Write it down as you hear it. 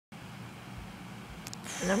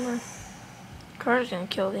Remember? Carter's gonna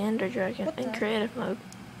kill the Ender Dragon What in the? creative mode.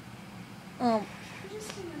 Um,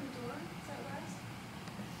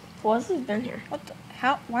 What's has been here? what the?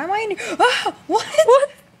 How? Why am I in? Ah, what? What?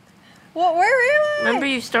 What? Where am I? Remember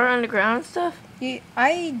you start underground and stuff?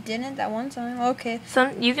 I didn't that one time. Okay.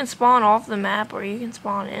 You can spawn off the map or you can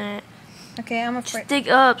spawn in it. Okay, I'm Just afraid. dig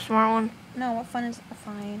up, smart one. No, what fun is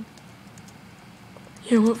fine?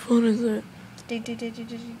 Yeah, what fun is it? Dig.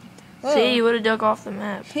 See, you would have dug off the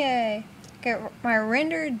map. Yay. Okay, my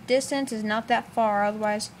render distance is not that far,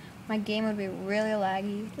 otherwise my game would be really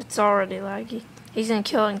laggy. It's already laggy. He's gonna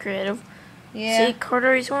kill in creative. Yeah. See,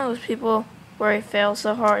 Carter, he's one of those people where he fails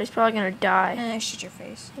so hard, he's probably gonna die Shut your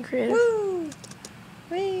face. in creative. Woo!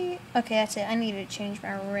 Wee! Okay, that's it. I need to change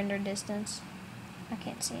my render distance. I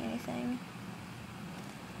can't see anything.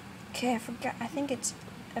 Okay, I forgot. I think it's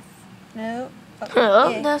no. Oh,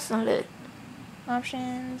 yeah. that's not it.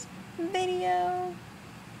 Options. Video.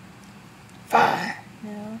 Fire.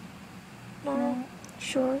 No. No.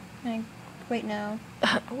 Short. Wait, no.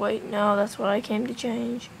 Wait, no, that's what I came to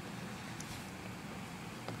change.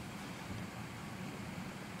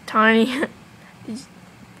 Tiny.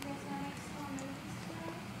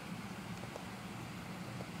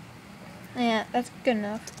 Yeah, that's good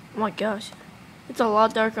enough. Oh my gosh. It's a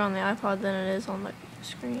lot darker on the iPod than it is on the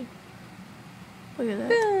screen. Look at that.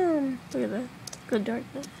 Boom. Look at that. Good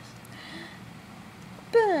darkness.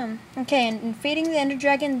 Boom. Okay, and feeding the Ender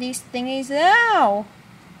Dragon these thingies. Ow!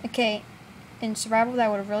 Okay, in survival that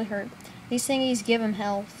would have really hurt. These thingies give him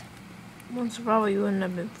health. Once probably you wouldn't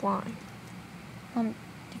have been flying.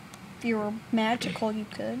 If you were magical, you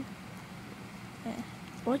could.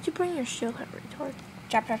 Why'd you bring your shield out, retard?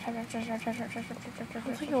 Chop. I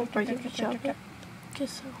think it'll break if you chop it.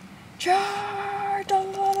 Guess so. Charge!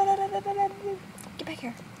 Get back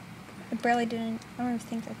here. I barely didn't. I don't even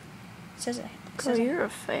think that says it. So you're a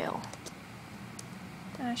fail.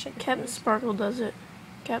 Captain Sparkle does it.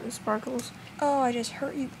 Captain Sparkles. Oh, I just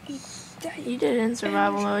hurt you. You did it in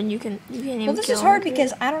survival mode, and you can't even. Well, this kill is hard him.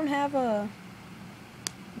 because I don't have a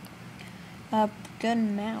good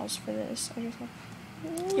mouse for this. I just have.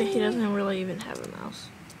 Yeah, he doesn't really even have a mouse.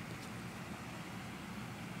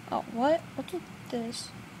 Oh, what? What's with this?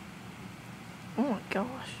 Oh my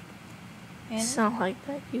gosh. And Sound like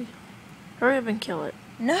that. You hurry up and kill it.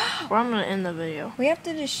 no! Or I'm gonna end the video. We have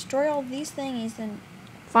to destroy all these thingies and...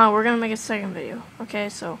 Fine, we're gonna make a second video. Okay,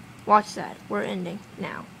 so watch that. We're ending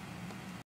now.